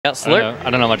Yeah, Slurp.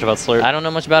 I don't know much about Slurp. I don't know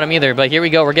much about him either, but here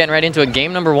we go. We're getting right into it.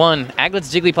 Game number 1,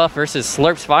 Aglet's Jigglypuff versus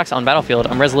Slurp's Fox on Battlefield.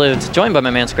 I'm Resolute, joined by my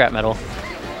man Scrap Metal.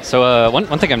 So one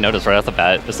thing I've noticed right off the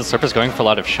bat is that Slurp is going for a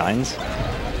lot of shines,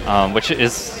 which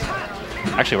is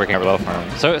actually working out well for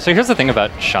him. So here's the thing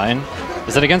about shine,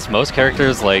 is that against most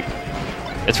characters, like,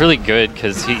 it's really good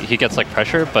because he gets like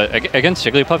pressure, but against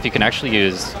Jigglypuff you can actually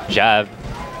use jab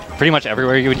pretty much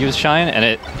everywhere you would use shine, and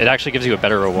it actually gives you a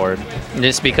better reward.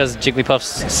 Just because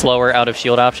Jigglypuff's slower out of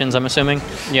shield options, I'm assuming?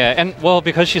 Yeah, and well,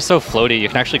 because she's so floaty, you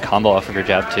can actually combo off of your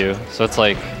jab too. So it's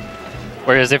like,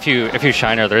 whereas if you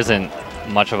shine her, there isn't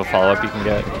much of a follow-up you can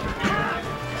get.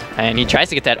 And he tries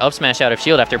to get that up smash out of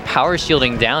shield after power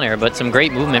shielding down air, but some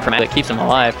great movement from Aglet keeps him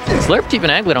alive. Slurp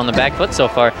keeping Aglet on the back foot so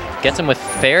far. Gets him with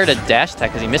fair to dash tech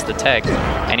because he missed the tech.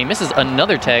 And he misses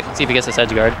another tech. Let's see if he gets this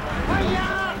edge guard.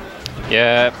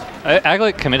 Yeah,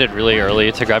 Aglet committed really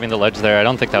early to grabbing the ledge there. I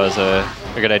don't think that was a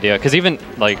good idea, because even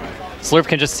like Slurp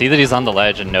can just see that he's on the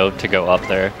ledge and know to go up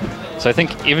there. So I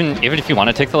think even if you want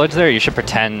to take the ledge there, you should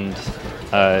pretend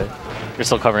you're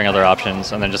still covering other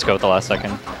options and then just go with the last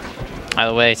second.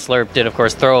 Either way, Slurp did, of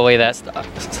course, throw away that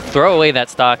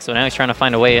stock, so now he's trying to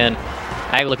find a way in.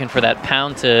 Aglet looking for that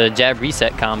pound to jab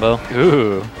reset combo.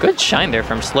 Ooh. Good shine there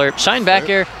from Slurp. Shine back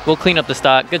air, we'll clean up the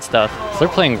stock. Good stuff.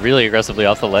 Slurp playing really aggressively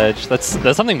off the ledge. That's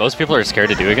something most people are scared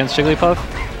to do against Jigglypuff,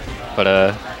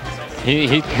 but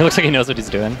he looks like he knows what he's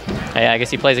doing. Yeah, I guess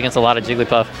he plays against a lot of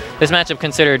Jigglypuff. This matchup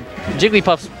considered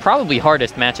Jigglypuff's probably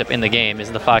hardest matchup in the game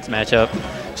is the Fox matchup.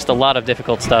 Just a lot of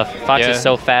difficult stuff. Fox is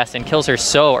so fast and kills her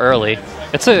so early.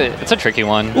 It's a tricky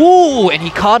one. Ooh, and he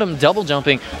caught him double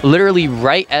jumping. Literally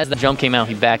right as the jump came out,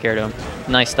 he back aired him.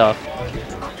 Nice stuff.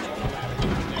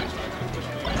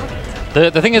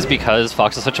 The thing is, because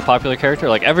Fox is such a popular character,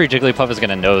 like every Jigglypuff is going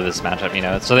to know this matchup, you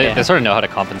know? So they sort of know how to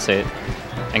compensate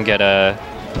and get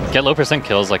low percent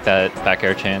kills like that back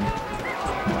air chain.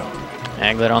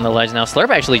 Aglet on the ledge now. Slurp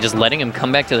actually just letting him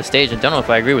come back to the stage. I don't know if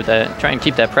I agree with that. Try and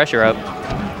keep that pressure up.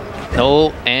 Oh,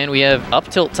 and we have up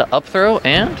tilt to up throw,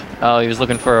 and oh, he was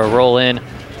looking for a roll in.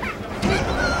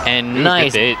 And ooh,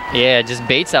 nice. Bait. Yeah, just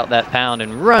baits out that pound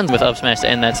and runs with up smash to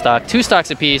end that stock. 2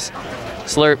 stocks apiece.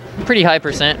 Slurp pretty high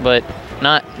percent, but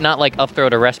not like up throw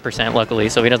to rest percent, luckily,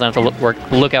 so he doesn't have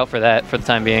to look out for that for the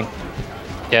time being.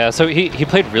 Yeah, so he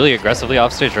played really aggressively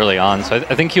off stage early on, so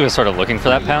I think he was sort of looking for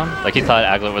that pound. Like, he thought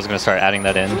Aglet was going to start adding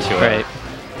that in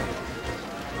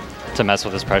to mess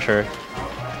with his pressure.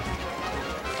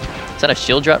 Is that a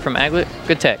shield drop from Aglet?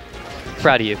 Good tech.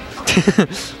 Proud of you.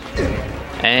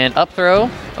 And up throw.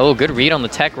 Oh, good read on the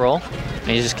tech roll. And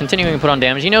he's just continuing to put on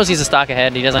damage. He knows he's a stock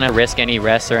ahead. He doesn't have to risk any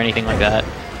rests or anything like that.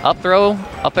 Up throw,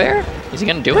 up air. Is he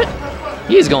going to do it?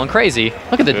 He is going crazy.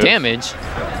 Look at the damage.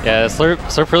 Yeah,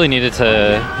 Slurp really needed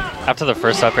to, after the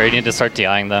first up air, he needed to start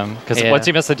DIing them. Because once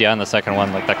he missed the DI on the second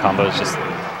one, like, that combo is just,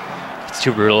 it's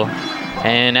too brutal.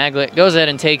 And Aglet goes ahead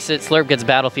and takes it. Slurp gets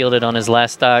battlefielded on his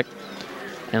last stock.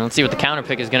 And let's see what the counter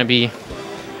pick is going to be.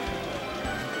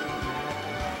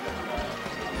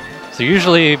 So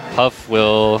usually Puff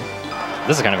will,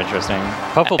 this is kind of interesting,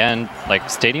 Puff will end like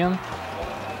Stadium,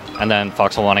 and then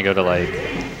Fox will want to go to like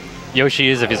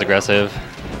Yoshi's if he's aggressive.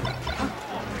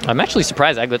 I'm actually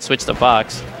surprised Aglet switched to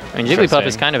Fox. I mean, Jigglypuff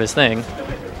is kind of his thing.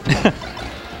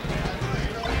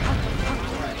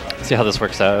 Let's see how this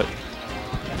works out.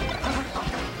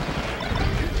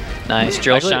 Nice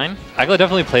drill shine. Aglet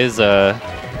definitely plays,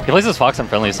 he plays his Fox on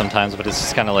friendly sometimes, but it's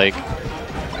just kind of like,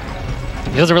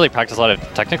 he doesn't really practice a lot of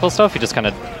technical stuff. He just kind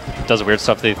of does weird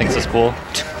stuff that he thinks is cool.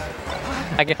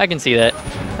 I can see that.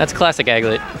 That's classic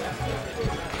Aglet.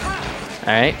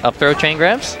 All right, up throw chain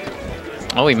grabs.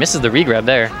 Oh, he misses the regrab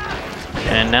there.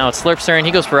 And now it's Slurp's turn.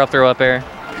 He goes for up throw up air.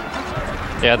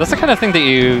 Yeah, that's the kind of thing that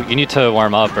you need to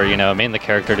warm up or, you know, main the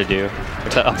character to do.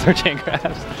 With the up throw chain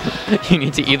grabs. You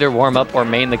need to either warm up or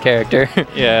main the character.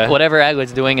 Yeah. Whatever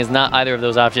Aglet's doing is not either of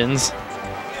those options.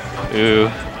 Ooh.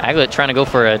 Aglet trying to go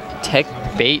for a tech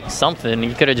bait something.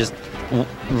 He could have just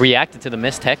reacted to the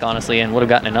missed tech, honestly, and would have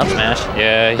gotten an up smash.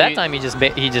 Yeah. That time he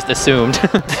just assumed.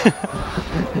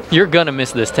 You're gonna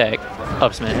miss this tech.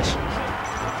 Up smash.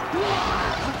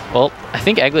 Well, I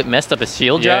think Aglet messed up his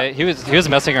shield drop. Yeah, he was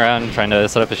messing around trying to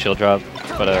set up a shield drop,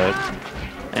 but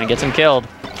and it gets him killed.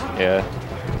 Yeah.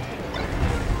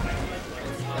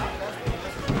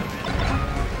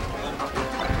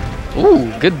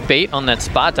 Ooh, good bait on that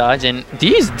spot dodge, and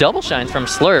these double shines from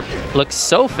Slurp look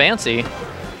so fancy.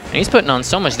 And he's putting on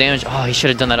so much damage. Oh, he should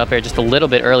have done that up air just a little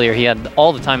bit earlier. He had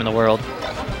all the time in the world.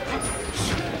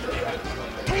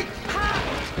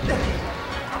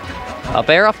 Up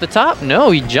air off the top?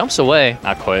 No, he jumps away.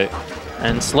 Not quite.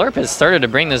 And Slurp has started to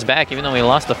bring this back, even though we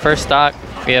lost the first stock.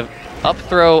 We have up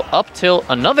throw, up tilt,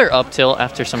 another up tilt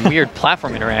after some weird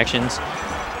platform interactions.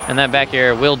 And that back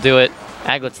air will do it.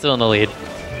 Aglet's still in the lead.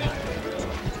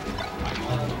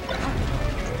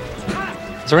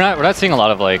 So we're not seeing a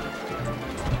lot of like,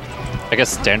 I guess,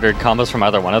 standard combos from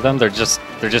either one of them. They're just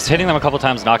hitting them a couple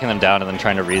times, knocking them down, and then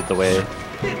trying to read the way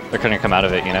they're going to come out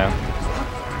of it, you know?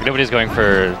 Nobody's going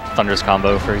for Thunder's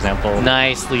combo, for example.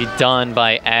 Nicely done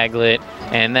by Aglet,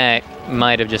 and that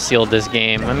might have just sealed this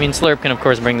game. I mean, Slurp can, of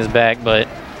course, bring this back, but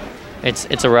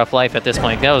it's a rough life at this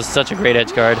point. That was such a great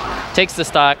edge guard. Takes the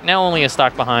stock, now only a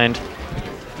stock behind.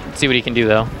 Let's see what he can do,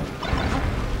 though.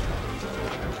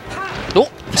 Oh!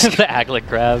 The Aglet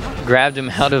grab. Grabbed him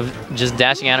out of just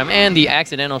dashing at him, and the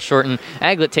accidental shorten.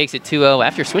 Aglet takes it 2-0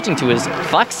 after switching to his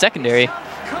Fox secondary.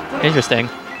 Interesting.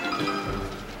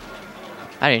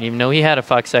 I didn't even know he had a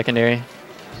Fox secondary.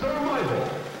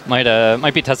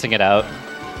 Might be testing it out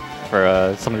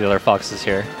for some of the other Foxes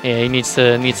here. Yeah, he needs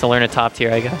to learn a top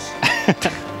tier, I guess.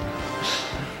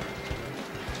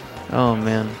 Oh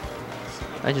man,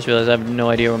 I just realized I have no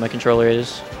idea where my controller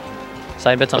is.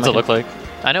 Side bets on. What's it look like?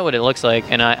 I know what it looks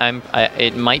like, and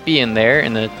it might be in there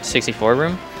in the 64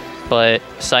 room, but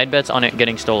side bets on it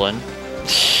getting stolen.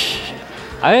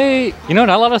 You know, not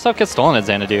a lot of stuff gets stolen at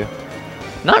Xanadu.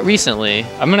 Not recently.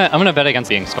 I'm gonna bet against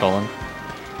being stolen.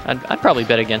 I'd probably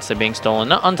bet against it being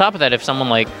stolen. On top of that, if someone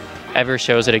like ever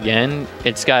shows it again,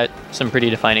 it's got some pretty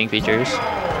defining features.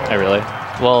 Oh, really?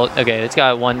 Well, okay, it's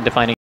got one defining